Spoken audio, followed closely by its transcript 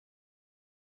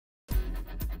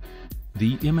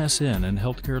the MSN and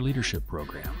Healthcare Leadership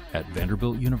Program at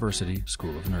Vanderbilt University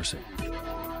School of Nursing.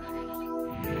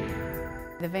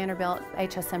 The Vanderbilt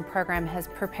HSM program has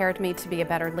prepared me to be a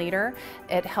better leader.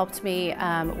 It helped me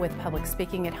with public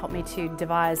speaking. It helped me to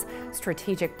devise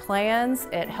strategic plans.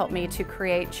 It helped me to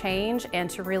create change and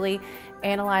to really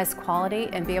analyze quality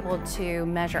and be able to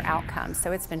measure outcomes.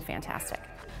 So it's been fantastic.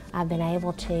 I've been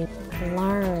able to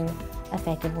learn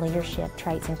effective leadership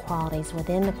traits and qualities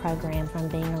within the program from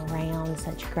being around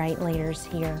such great leaders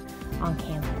here on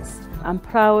campus. I'm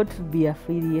proud to be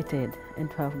affiliated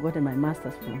and to have gotten my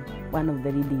master's from one of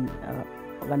the leading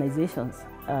organizations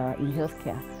in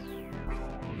healthcare.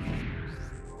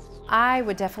 I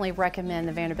would definitely recommend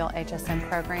the Vanderbilt HSM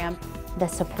program. The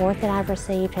support that I've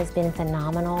received has been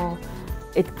phenomenal.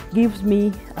 It gives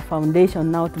me a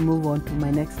foundation now to move on to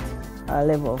my next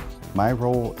level. My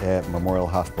role at Memorial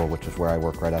Hospital, which is where I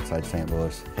work right outside St.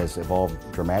 Louis, has evolved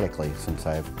dramatically since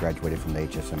I've graduated from the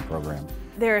HSM program.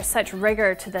 There is such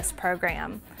rigor to this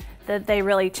program that they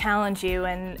really challenge you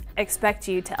and expect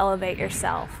you to elevate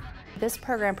yourself. This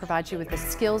program provides you with the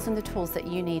skills and the tools that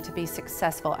you need to be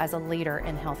successful as a leader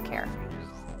in healthcare.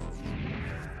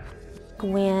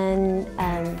 When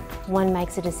one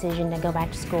makes a decision to go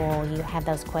back to school, you have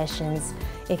those questions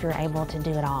if you're able to do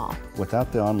it all.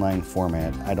 Without the online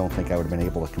format, I don't think I would have been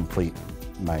able to complete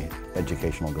my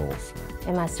educational goals.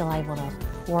 Am I still able to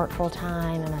work full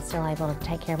time? Am I still able to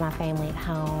take care of my family at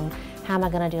home? How am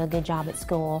I going to do a good job at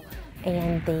school?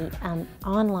 And the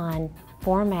online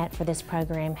format for this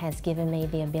program has given me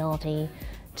the ability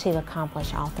to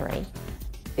accomplish all three.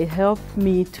 It helped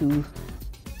me to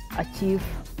achieve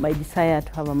my desire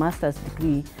to have a master's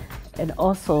degree, and it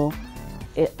also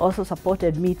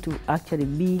supported me to actually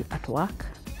be at work.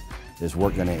 Is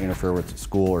work going to interfere with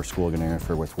school or school going to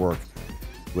interfere with work?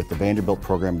 With the Vanderbilt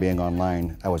program being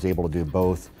online, I was able to do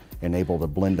both and able to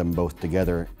blend them both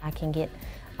together. I can get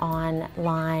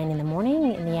online in the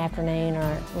morning, in the afternoon,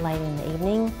 or late in the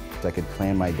evening. I could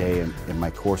plan my day and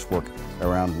my coursework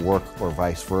around work or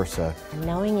vice versa.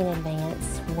 Knowing in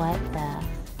advance what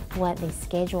the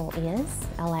schedule is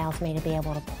allows me to be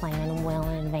able to plan well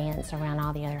in advance around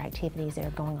all the other activities that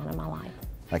are going on in my life.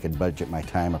 I could budget my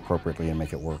time appropriately and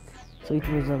make it work. So it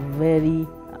was a very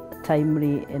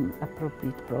timely and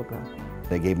appropriate program.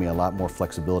 They gave me a lot more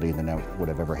flexibility than I would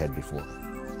have ever had before.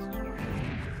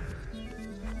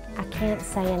 I can't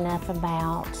say enough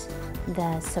about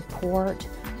the support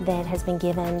that has been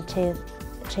given to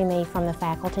me from the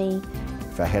faculty.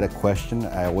 If I had a question,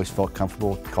 I always felt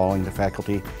comfortable calling the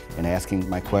faculty and asking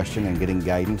my question and getting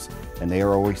guidance, and they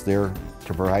are always there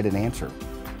to provide an answer.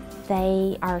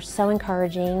 They are so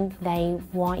encouraging. They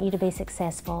want you to be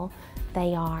successful.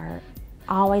 They are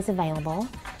always available.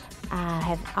 I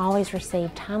have always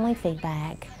received timely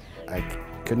feedback. I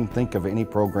couldn't think of any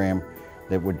program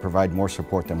that would provide more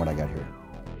support than what I got here.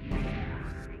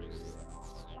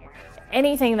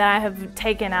 Anything that I have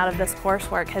taken out of this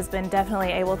coursework has been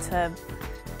definitely able to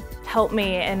help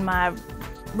me in my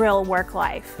real work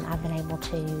life. I've been able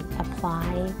to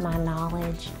apply my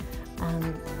knowledge,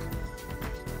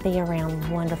 be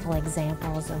around wonderful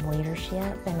examples of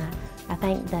leadership, and I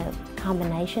think the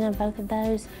combination of both of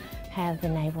those have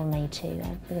enabled me to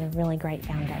get a really great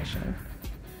foundation.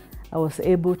 I was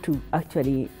able to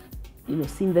actually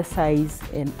synthesize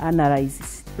and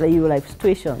analyze real life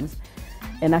situations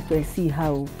and actually see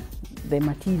how the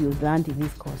materials learned in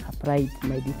this course applied to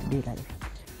my day-to-day life.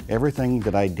 Everything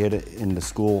that I did in the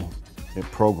school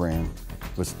program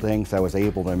was things I was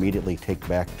able to immediately take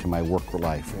back to my work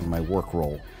life and my work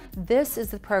role. This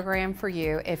is the program for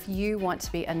you if you want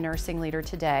to be a nursing leader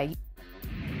today.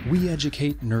 We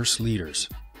educate nurse leaders.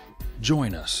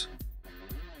 Join us.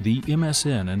 The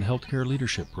MSN and Healthcare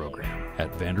Leadership Program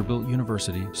at Vanderbilt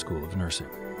University School of Nursing.